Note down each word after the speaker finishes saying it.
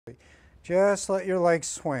Just let your legs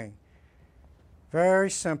swing. Very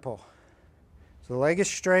simple. So the leg is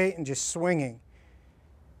straight and just swinging.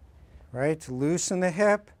 Right? To loosen the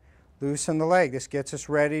hip, loosen the leg. This gets us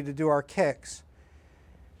ready to do our kicks.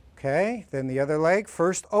 Okay? Then the other leg.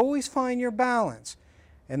 First, always find your balance.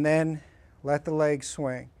 And then let the leg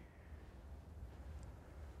swing.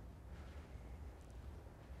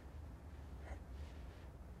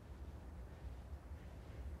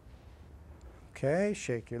 Okay,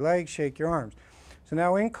 shake your legs, shake your arms. So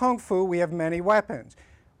now in Kung Fu, we have many weapons.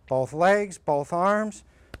 Both legs, both arms,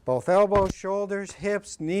 both elbows, shoulders,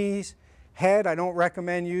 hips, knees, head. I don't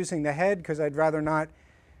recommend using the head because I'd rather not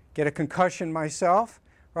get a concussion myself,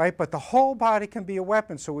 right? But the whole body can be a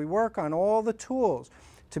weapon, so we work on all the tools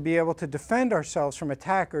to be able to defend ourselves from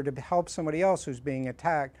attack or to help somebody else who's being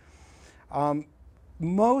attacked.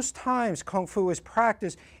 Most times, Kung Fu is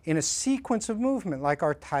practiced in a sequence of movement, like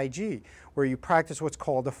our Tai Chi, where you practice what's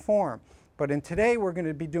called a form. But in today, we're going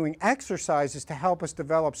to be doing exercises to help us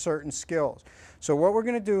develop certain skills. So what we're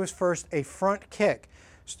going to do is first a front kick,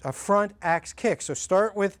 a front axe kick. So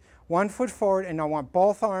start with one foot forward, and I want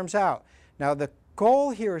both arms out. Now the goal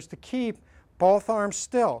here is to keep both arms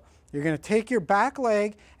still. You're going to take your back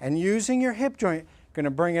leg, and using your hip joint, you're going to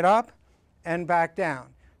bring it up and back down.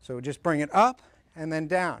 So just bring it up and then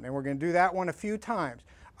down. And we're going to do that one a few times.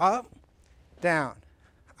 Up, down,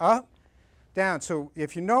 up, down. So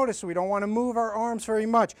if you notice, we don't want to move our arms very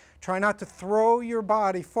much. Try not to throw your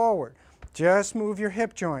body forward. Just move your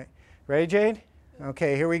hip joint. Ready, Jade?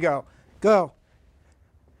 Okay, here we go. Go.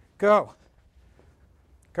 Go.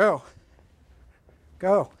 Go.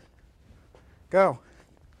 Go. Go.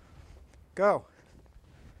 Go.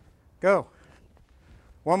 Go.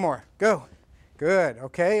 One more. Go. Good.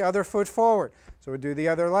 Okay, other foot forward. So we'll do the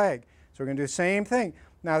other leg. So we're going to do the same thing.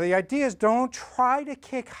 Now the idea is don't try to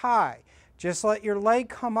kick high. Just let your leg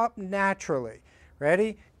come up naturally.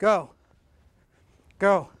 Ready? Go.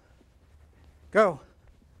 Go. Go.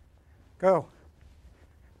 Go.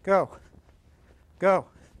 Go. Go.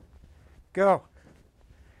 Go.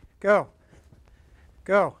 Go.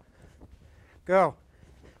 Go. Go.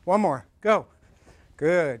 One more. Go.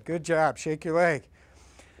 Good. Good job. Shake your leg.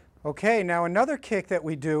 Okay, now another kick that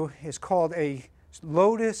we do is called a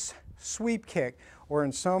lotus sweep kick, or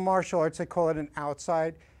in some martial arts they call it an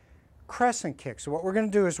outside crescent kick. So what we're going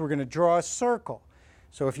to do is we're going to draw a circle.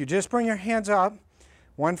 So if you just bring your hands up,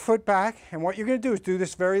 one foot back, and what you're going to do is do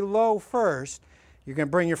this very low first. You're going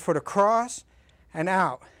to bring your foot across and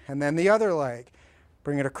out, and then the other leg.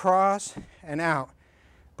 Bring it across and out.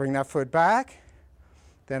 Bring that foot back,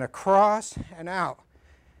 then across and out.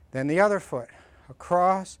 Then the other foot,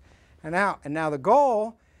 across and out. And now the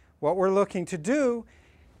goal, what we're looking to do,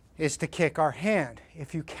 is to kick our hand.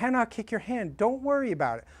 If you cannot kick your hand, don't worry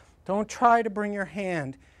about it. Don't try to bring your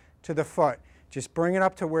hand to the foot. Just bring it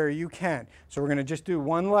up to where you can. So we're going to just do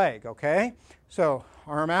one leg, okay? So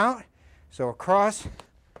arm out, so across,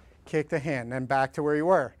 kick the hand, then back to where you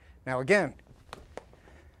were. Now again.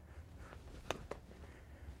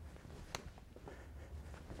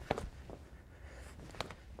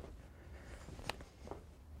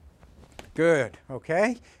 Good,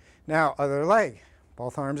 okay? Now, other leg,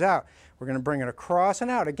 both arms out. We're going to bring it across and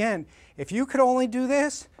out. Again, if you could only do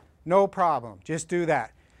this, no problem. Just do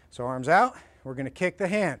that. So arms out, we're going to kick the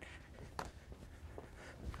hand.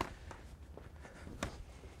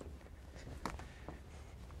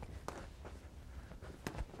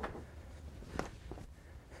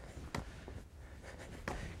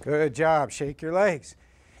 Good job. Shake your legs.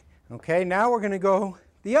 Okay, now we're going to go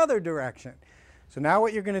the other direction. So now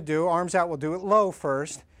what you're going to do, arms out, we'll do it low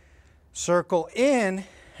first. Circle in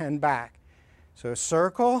and back. So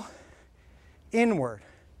circle, inward.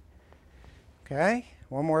 Okay,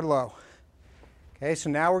 one more low. Okay, so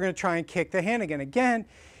now we're going to try and kick the hand again. Again,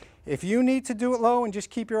 if you need to do it low and just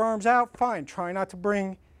keep your arms out, fine. Try not to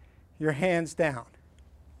bring your hands down.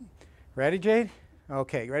 Ready, Jade?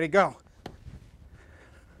 Okay, ready, go.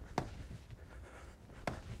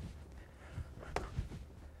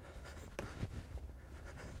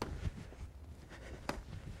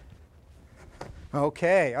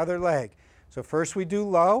 Okay, other leg. So first we do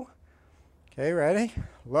low. Okay, ready?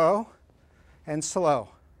 Low and slow.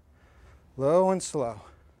 Low and slow.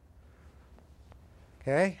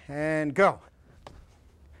 Okay, and go.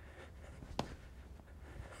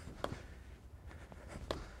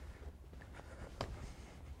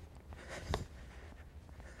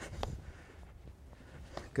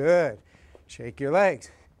 Good. Shake your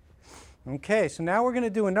legs. Okay, so now we're going to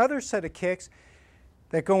do another set of kicks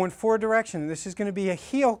that go in four directions. This is going to be a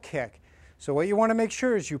heel kick. So what you want to make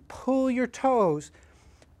sure is you pull your toes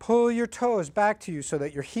Pull your toes back to you so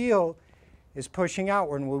that your heel is pushing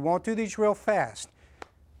outward. And we won't do these real fast.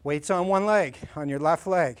 Weights on one leg, on your left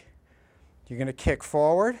leg. You're going to kick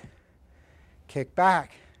forward, kick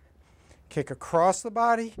back, kick across the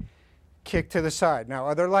body, kick to the side. Now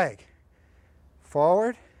other leg.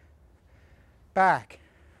 Forward, back,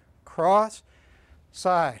 cross,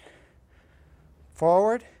 side.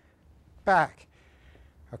 Forward, back,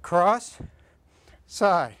 across,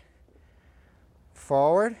 side.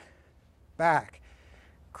 Forward, back,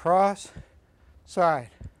 cross, side.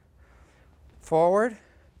 Forward,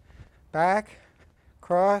 back,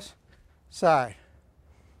 cross, side.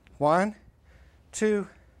 1, 2,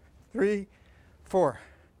 3, 4.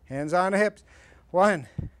 Hands on the hips. 1,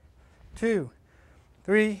 2,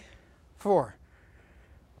 3, 4.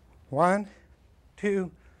 1,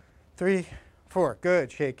 2, 3, 4.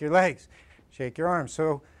 Good. Shake your legs. Shake your arms.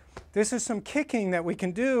 So this is some kicking that we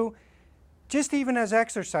can do just even as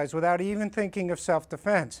exercise without even thinking of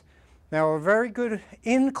self-defense. Now, a very good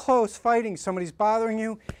in-close fighting, somebody's bothering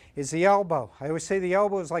you, is the elbow. I always say the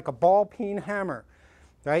elbow is like a ball-peen hammer,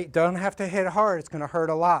 right? Doesn't have to hit hard. It's going to hurt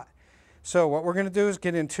a lot. So what we're going to do is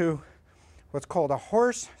get into what's called a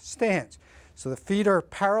horse stance. So the feet are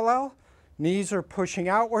parallel, knees are pushing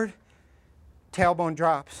outward, tailbone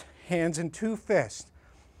drops, hands in 2 fists.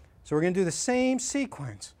 So we're going to do the same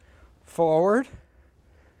sequence. Forward,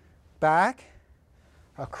 back,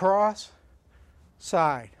 across,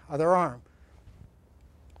 side. Other arm.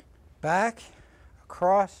 Back,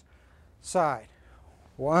 across, side.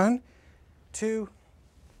 1, 2,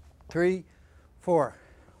 3, 4.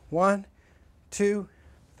 1, 2,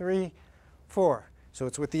 3, 4. So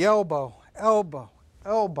it's with the elbow, elbow,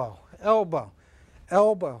 elbow, elbow,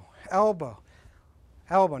 elbow, elbow,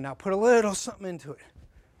 elbow. Now put a little something into it.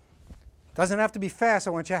 Doesn't have to be fast.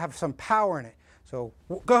 I want you to have some power in it. So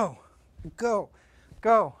go, go,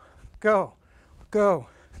 go, go, go,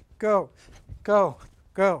 go, go,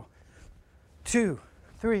 go. 2,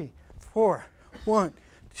 3, 4. 1,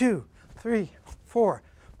 2, 3, 4.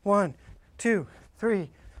 1, 2, 3,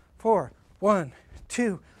 4. 1,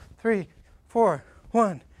 2, 3, 4.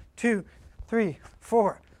 1, 2, 3,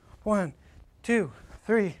 4. 1, 2,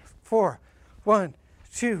 3, 4. 1,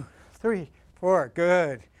 2, 3, 4.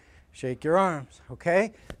 Good. Shake your arms,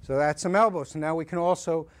 okay? So that's some elbows. So now we can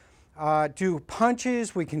also do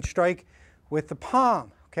punches. We can strike with the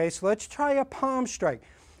palm, okay? So let's try a palm strike.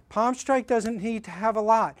 Palm strike doesn't need to have a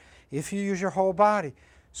lot if you use your whole body.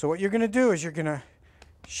 So what you're going to do is you're going to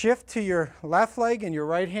shift to your left leg and your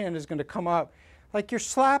right hand is going to come up like you're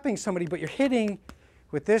slapping somebody, but you're hitting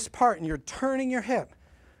with this part and you're turning your hip.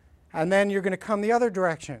 And then you're going to come the other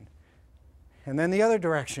direction. And then the other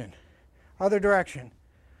direction. Other direction.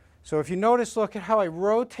 So if you notice, look at how I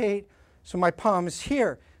rotate. So my palm is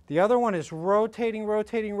here. The other one is rotating,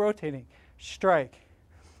 rotating, rotating. Strike.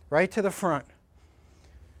 Right to the front.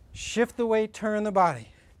 Shift the weight, turn the body.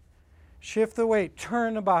 Shift the weight,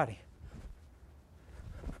 turn the body.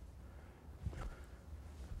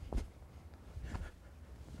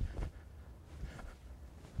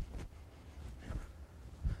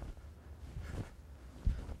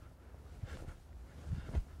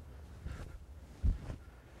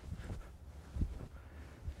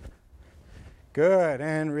 Good,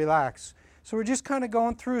 and relax. So we're just kind of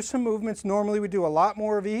going through some movements. Normally we do a lot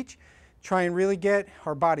more of each. Try and really get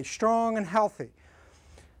our body strong and healthy.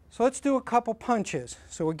 So let's do a couple punches.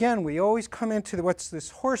 So again, we always come into what's this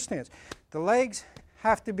horse stance. The legs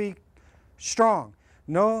have to be strong.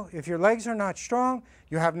 No, if your legs are not strong,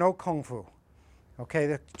 you have no kung fu. Okay,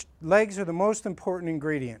 the legs are the most important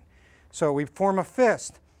ingredient. So we form a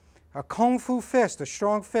fist, a kung fu fist, a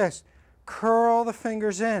strong fist. Curl the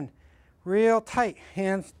fingers in. Real tight,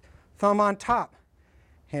 hands, thumb on top,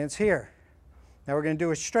 hands here. Now we're going to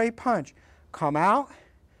do a straight punch. Come out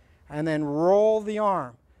and then roll the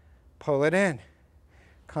arm. Pull it in.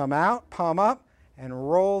 Come out, palm up,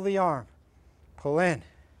 and roll the arm. Pull in.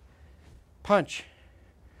 Punch.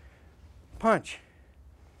 Punch.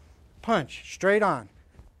 Punch. Straight on.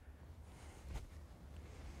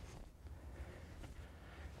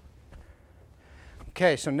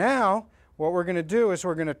 Okay, so now what we're going to do is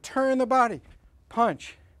we're going to turn the body,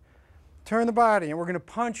 punch, turn the body, and we're going to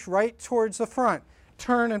punch right towards the front.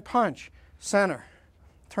 Turn and punch, center,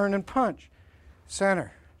 turn and punch,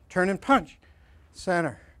 center, turn and punch,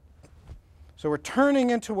 center. So we're turning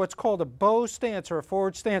into what's called a bow stance or a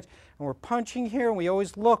forward stance, and we're punching here, and we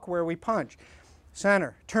always look where we punch.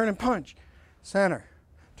 Center, turn and punch, center,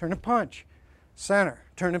 turn and punch, center,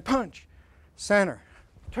 turn and punch, center,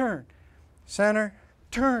 turn, center,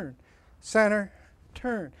 turn. Center,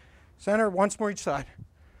 turn, center, once more each side.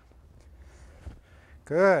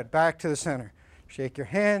 Good. Back to the center. Shake your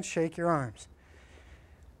hands, shake your arms.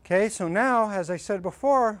 Okay, so now, as I said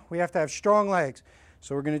before, we have to have strong legs.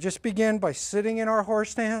 So we're going to just begin by sitting in our horse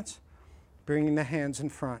stance, bringing the hands in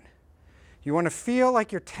front. You want to feel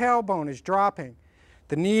like your tailbone is dropping.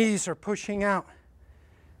 The knees are pushing out.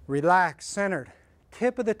 Relax, centered.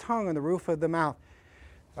 Tip of the tongue on the roof of the mouth.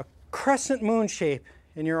 A crescent moon shape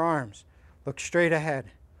in your arms. Look straight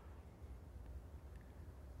ahead.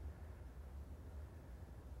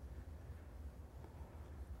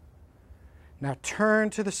 Now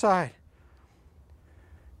turn to the side.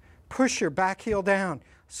 Push your back heel down.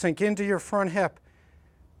 Sink into your front hip.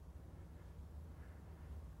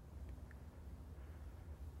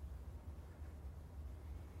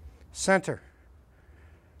 Center.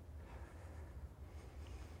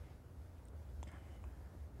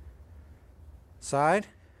 Side.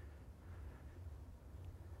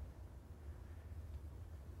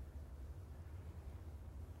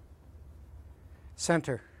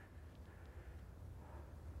 Center.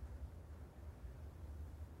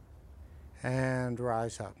 And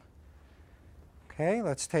rise up. Okay,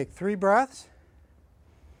 let's take 3 breaths.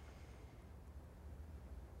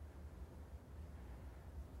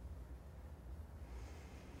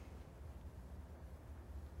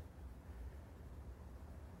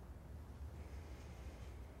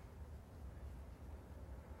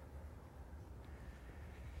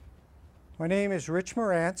 My name is Rich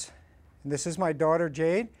Marantz, and this is my daughter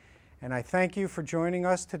Jade, and I thank you for joining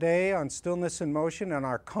us today on Stillness in Motion on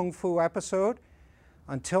our Kung Fu episode.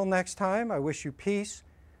 Until next time, I wish you peace,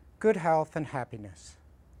 good health, and happiness.